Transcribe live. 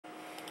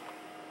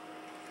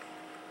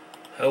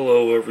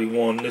Hello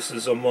everyone, this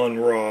is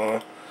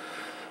AMUN8ISIS.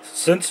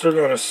 Since they're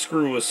going to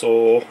screw us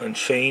all and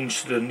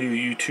change the new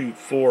YouTube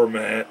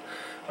format,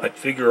 I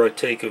figure I'd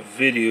take a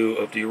video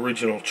of the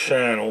original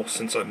channel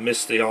since I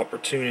missed the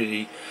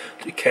opportunity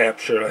to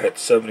capture. I had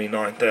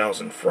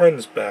 79,000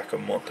 friends back a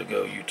month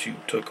ago.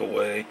 YouTube took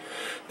away.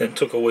 Then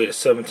took away the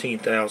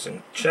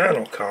 17,000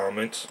 channel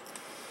comments.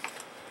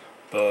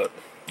 But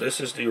this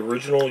is the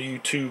original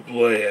YouTube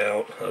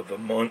layout of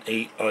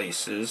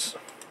AMUN8ISIS.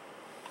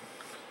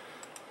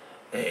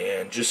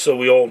 And just so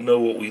we all know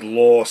what we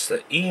lost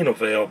that ain't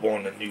available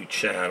on the new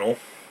channel,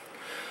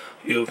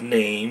 you have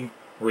name,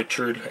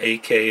 Richard,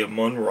 aka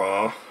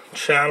AMUN-Ra,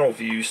 channel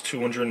views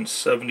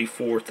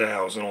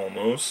 274,000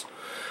 almost,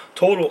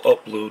 total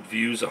upload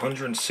views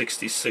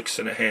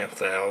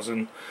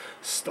 166,500,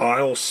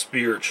 style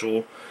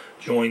spiritual,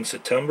 joined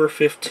September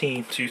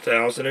 15,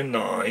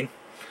 2009,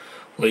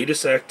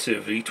 latest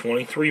activity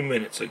 23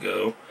 minutes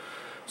ago,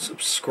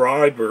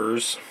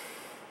 subscribers,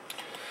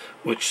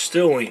 which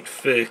still ain't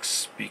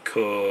fixed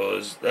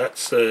because that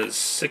says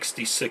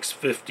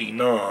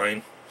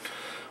 6659,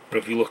 but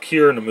if you look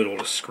here in the middle of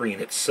the screen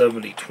it's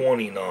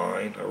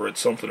 7029. I read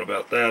something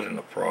about that in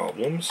the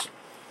problems.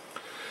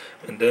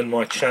 And then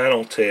my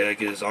channel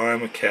tag is I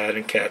am a cat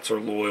and cats are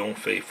loyal and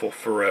faithful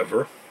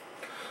forever.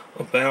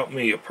 About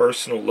me, a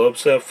person who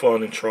loves to have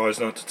fun and tries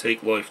not to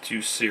take life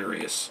too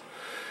serious.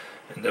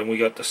 And then we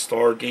got the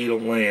Stargate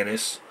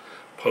Atlantis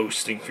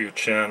posting for your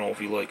channel if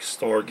you like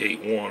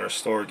Stargate 1 or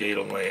Stargate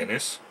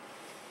Atlantis.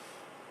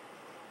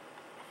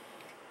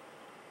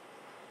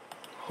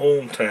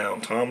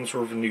 Hometown, Toms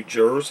River, New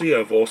Jersey.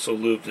 I've also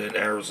lived in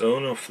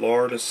Arizona,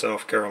 Florida,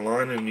 South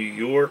Carolina, New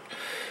York,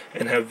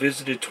 and have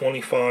visited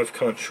 25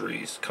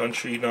 countries.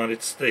 Country,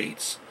 United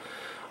States.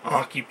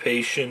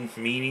 Occupation,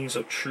 meanings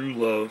of true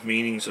love,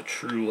 meanings of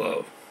true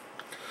love.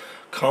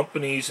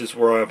 Companies is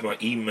where I have my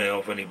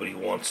email if anybody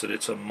wants it.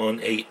 It's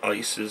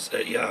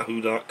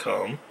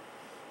AMUN8ISIS@yahoo.com.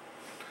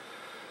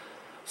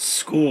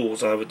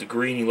 Schools, I have a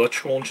degree in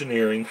electrical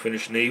engineering,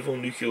 finished Naval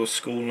Nuclear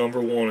School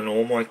 #1 in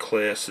all my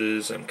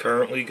classes. I'm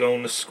currently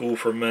going to school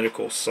for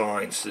medical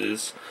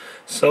sciences,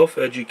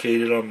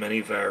 self-educated on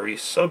many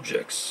various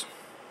subjects.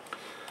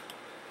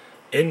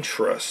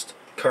 Interest,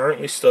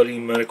 currently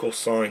studying medical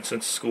science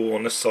in school.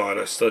 On the side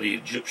I study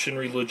Egyptian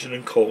religion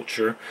and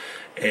culture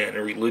and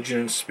religion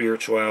and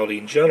spirituality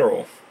in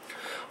general.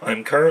 I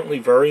am currently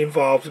very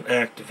involved in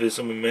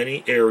activism in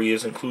many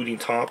areas, including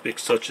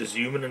topics such as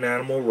human and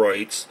animal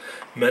rights,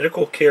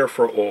 medical care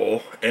for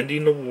all,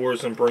 ending the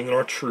wars and bringing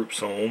our troops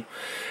home,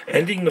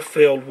 ending the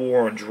failed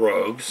war on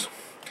drugs,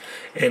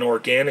 and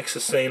organic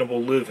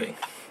sustainable living.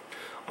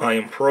 I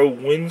am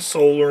pro-wind,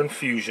 solar, and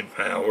fusion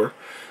power.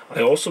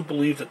 I also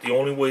believe that the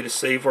only way to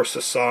save our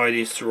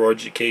society is through our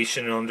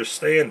education and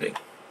understanding.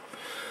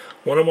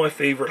 One of my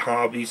favorite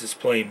hobbies is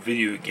playing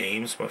video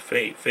games. My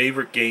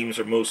favorite games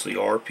are mostly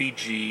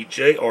RPG,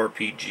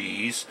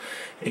 JRPGs,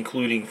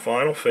 including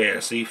Final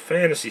Fantasy,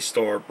 Phantasy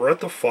Star,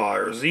 Breath of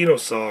Fire,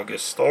 Xenosaga,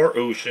 Star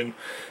Ocean,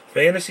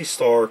 Phantasy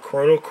Star,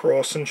 Chrono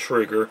Cross and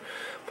Trigger,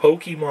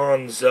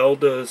 Pokemon,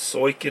 Zelda,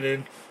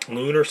 Suikoden,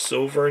 Lunar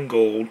Silver and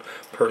Gold,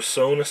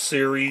 Persona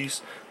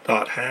series,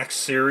 .hack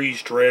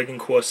series, Dragon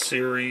Quest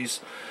series.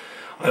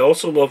 I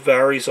also love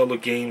various other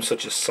games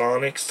such as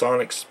Sonic,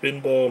 Sonic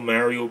Spinball,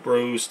 Mario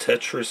Bros,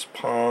 Tetris,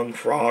 Pong,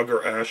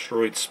 Frogger,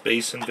 Asteroid,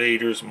 Space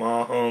Invaders,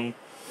 Mahjong,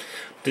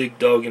 Dig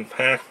Dug, and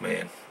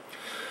Pac-Man.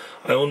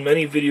 I own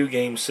many video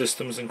game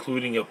systems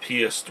including a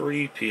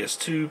PS3,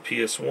 PS2,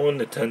 PS1,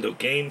 Nintendo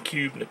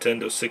GameCube,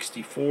 Nintendo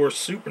 64,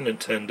 Super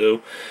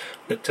Nintendo,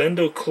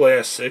 Nintendo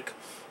Classic,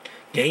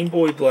 Game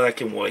Boy Black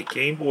and White,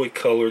 Game Boy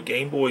Color,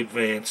 Game Boy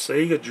Advance,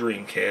 Sega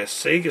Dreamcast,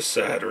 Sega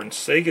Saturn,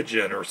 Sega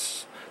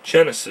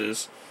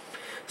Genesis,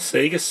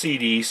 Sega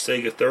CD,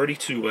 Sega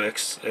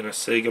 32X, and a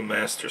Sega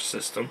Master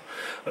System,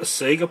 a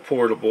Sega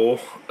Portable,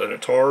 an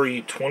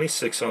Atari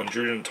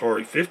 2600, an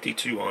Atari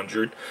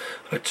 5200,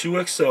 a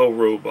 2XL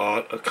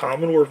robot, a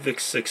Commodore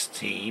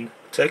VIC-16,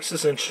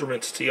 Texas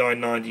Instruments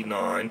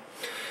TI-99,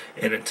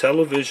 and in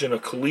television, a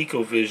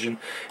ColecoVision,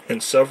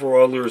 and several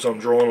others I'm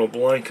drawing a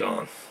blank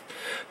on.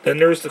 Then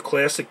there's the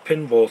classic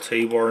pinball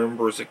table I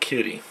remember as a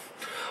kiddie.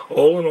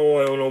 All in all,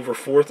 I own over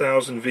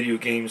 4,000 video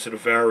games of the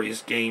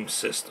various game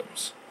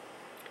systems.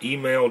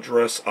 Email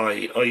address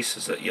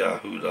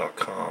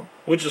i8isis@yahoo.com,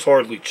 which is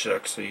hardly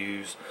checked, so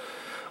use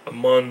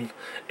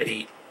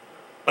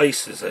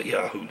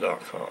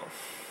AMUN8ISIS@yahoo.com.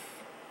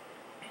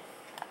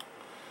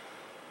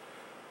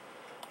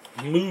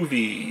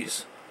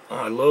 Movies.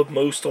 I love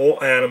most all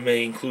anime,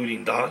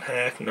 including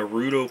 .hack,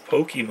 Naruto,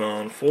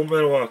 Pokemon,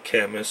 Fullmetal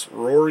Alchemist,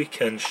 Rory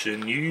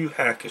Kenshin, Yu Yu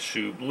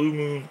Hakusho, Blue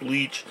Moon,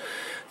 Bleach,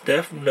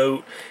 Death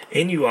Note,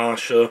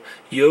 Inuyasha,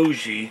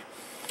 Yoji,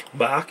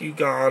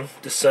 Bakugan,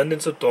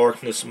 Descendants of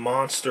Darkness,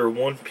 Monster,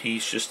 One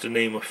Piece, just to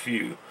name a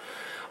few.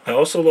 I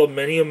also love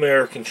many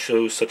American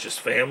shows such as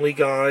Family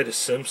Guy, The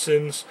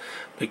Simpsons,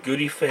 The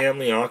Goody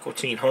Family, Aqua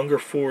Teen Hunger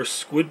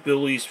Force,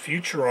 Squidbillies,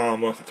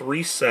 Futurama,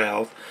 3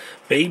 South,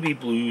 Baby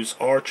Blues,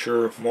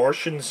 Archer,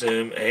 Martian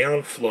Zim,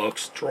 Aeon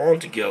Flux, Drawn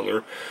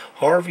Together,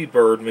 Harvey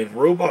Birdman,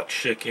 Robot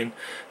Chicken,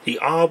 The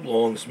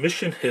Oblongs,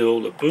 Mission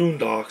Hill, The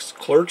Boondocks,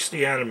 Clerks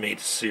the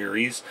Animated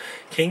Series,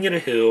 King of the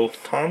Hill,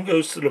 Tom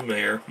Goes to the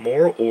Mayor,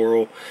 Moral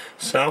Oral,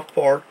 South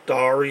Park,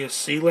 Daria,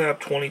 C-Lab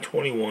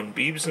 2021,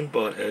 Beavis and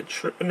Butthead,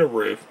 Trippin' the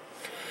Riff,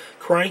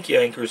 Crank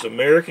Yankers,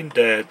 American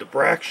Dad, The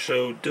Brack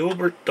Show,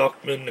 Dilbert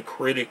Duckman, The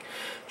Critic,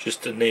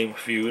 just to name a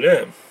few of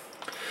them.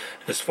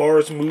 As far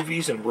as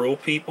movies and real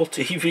people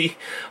TV,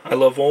 I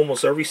love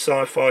almost every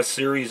sci-fi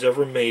series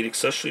ever made,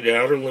 especially The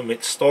Outer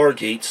Limits,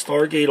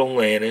 Stargate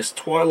Atlantis,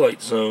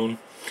 Twilight Zone,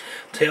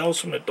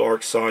 Tales from the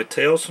Dark Side,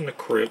 Tales from the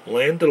Crypt,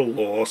 Land of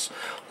the Lost,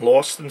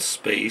 Lost in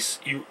Space,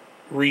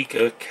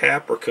 Eureka,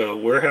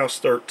 Caprica, Warehouse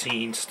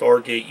 13,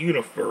 Stargate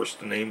Universe,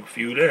 to name a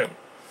few of them.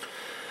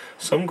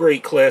 Some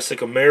great classic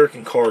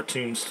American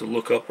cartoons to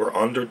look up are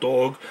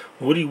Underdog,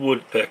 Woody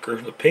Woodpecker,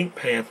 The Pink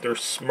Panther,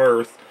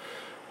 Smurf,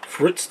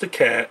 Fritz the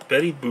Cat,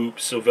 Betty Boop,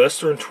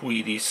 Sylvester and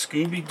Tweety,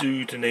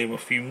 Scooby-Doo, to name a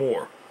few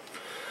more.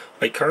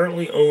 I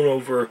currently own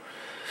over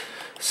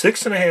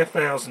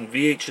 6,500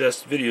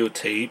 VHS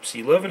videotapes,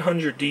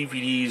 1,100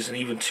 DVDs, and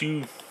even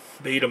 2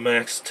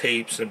 Betamax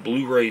tapes and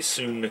Blu-rays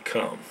soon to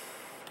come.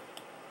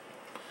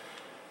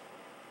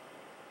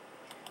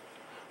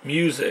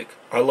 Music.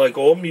 I like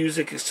all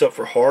music except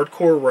for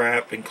hardcore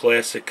rap and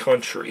classic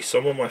country.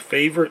 Some of my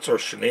favorites are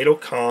Sinead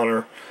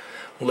O'Connor,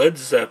 Led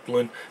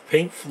Zeppelin,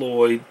 Pink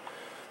Floyd,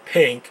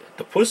 Pink,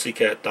 the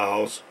Pussycat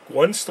Dolls,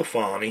 Gwen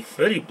Stefani,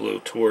 Betty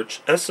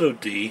Blowtorch,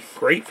 S.O.D.,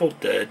 Grateful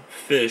Dead,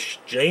 Fish,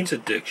 Jane's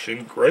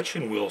Addiction,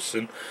 Gretchen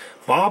Wilson,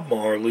 Bob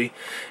Marley,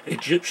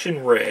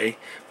 Egyptian Ray,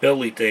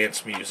 belly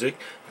dance music,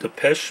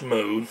 Depeche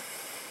Mode.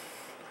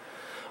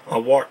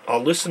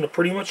 I'll listen to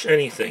pretty much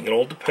anything. It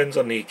all depends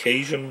on the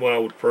occasion, what I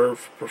would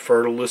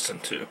prefer to listen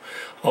to.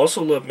 I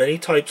also love many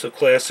types of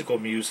classical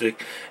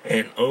music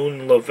and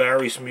love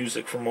various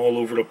music from all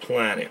over the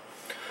planet.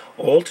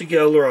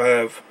 Altogether, I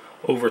have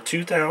over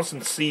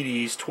 2,000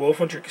 CDs,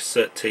 1,200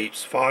 cassette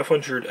tapes,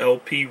 500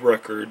 LP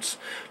records,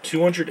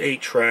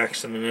 208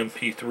 tracks, and an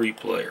MP3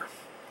 player.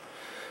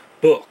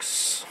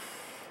 Books.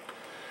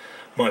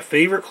 My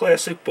favorite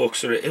classic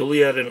books are the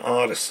Iliad and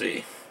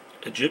Odyssey,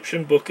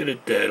 Egyptian Book of the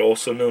Dead,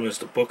 also known as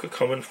the Book of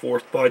Coming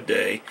Forth by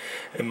Day,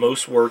 and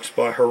most works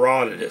by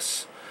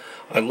Herodotus.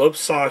 I love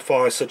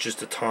sci-fi such as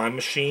The Time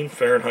Machine,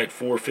 Fahrenheit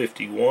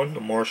 451, The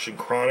Martian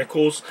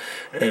Chronicles,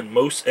 and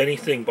most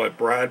anything by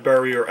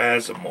Bradbury or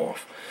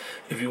Asimov.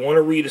 If you want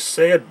to read a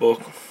sad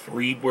book,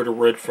 read Where the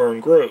Red Fern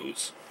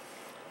Grows.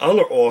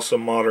 Other awesome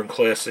modern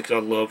classics I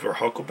love are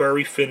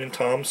Huckleberry Finn and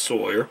Tom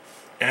Sawyer,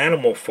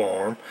 Animal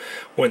Farm,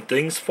 When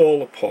Things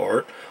Fall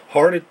Apart,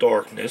 Heart of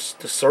Darkness,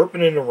 The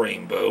Serpent and the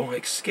Rainbow,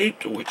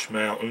 Escape to Witch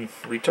Mountain,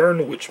 Return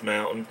to Witch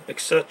Mountain,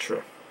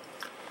 etc.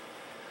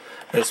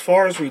 As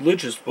far as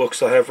religious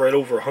books, I have read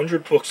over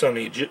 100 books on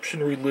the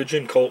Egyptian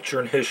religion, culture,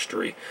 and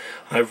history.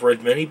 I have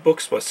read many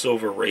books by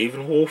Silver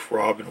Ravenwolf,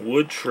 Robin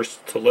Wood,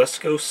 Tristan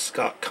Telesco,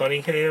 Scott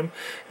Cunningham,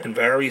 and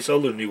various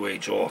other New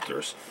Age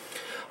authors.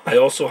 I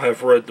also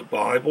have read the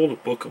Bible, the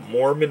Book of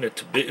Mormon, the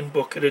Tibetan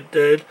Book of the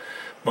Dead.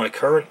 My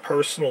current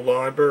personal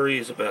library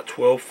is about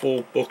 12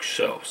 full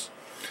bookshelves.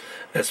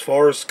 As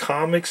far as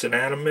comics and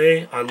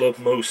anime, I love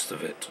most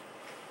of it.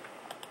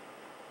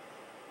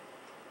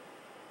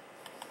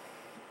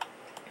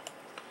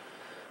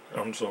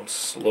 I'm just going to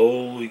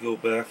slowly go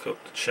back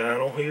up the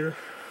channel here.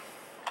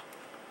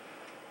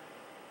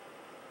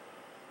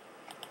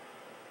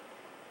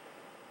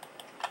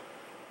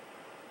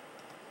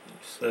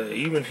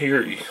 Even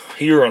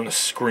here on the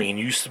screen,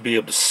 you used to be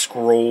able to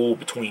scroll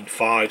between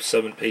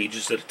 5-7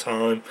 pages at a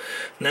time.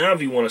 Now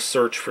if you want to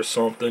search for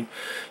something,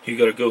 you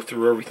got to go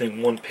through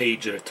everything one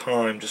page at a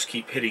time. Just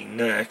keep hitting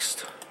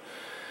next.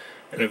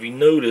 And if you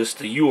notice,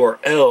 the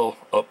URL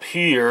up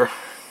here,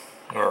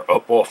 or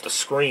up off the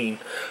screen,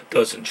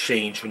 doesn't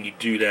change when you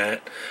do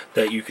that.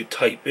 That you could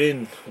type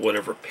in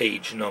whatever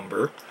page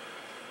number.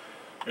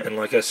 And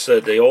like I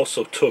said, they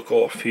also took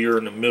off here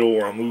in the middle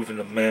where I'm moving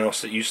the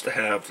mouse. It used to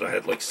have, I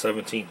had like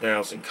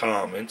 17,000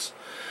 comments,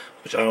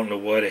 which I don't know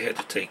why they had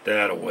to take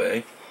that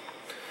away.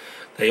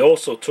 They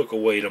also took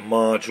away the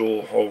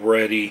module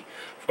already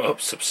of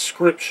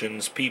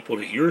subscriptions, people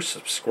that you're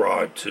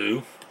subscribed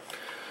to.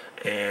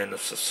 And the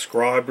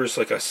subscribers,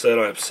 like I said,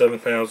 I have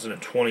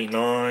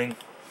 7,029.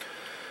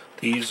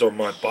 These are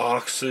my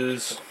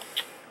boxes.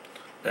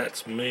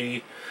 That's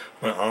me.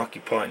 My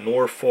Occupy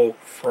Norfolk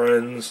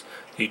friends.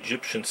 The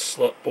Egyptian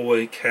Slut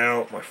Boy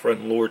account. My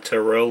friend Lord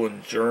Terrell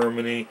in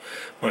Germany.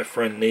 My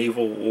friend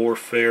Naval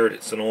Warfare.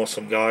 It's an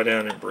awesome guy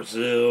down in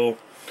Brazil.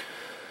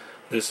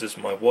 This is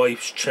my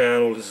wife's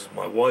channel. This is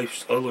my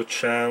wife's other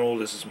channel.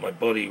 This is my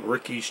buddy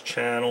Ricky's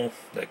channel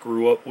that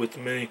grew up with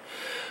me.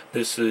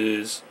 This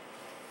is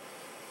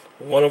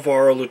one of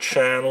our other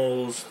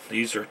channels.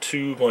 These are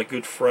two of my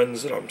good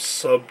friends that I'm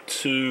subbed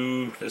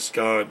to. This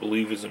guy, I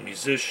believe, is a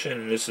musician,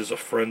 and this is a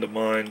friend of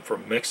mine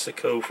from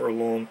Mexico for a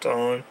long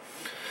time.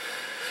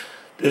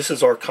 This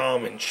is our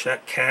common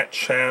cat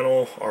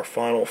channel, our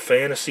Final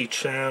Fantasy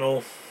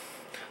channel.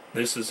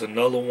 This is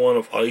another one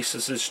of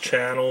ISIS's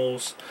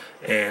channels.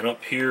 And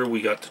up here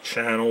we got the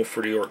channel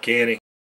for the organic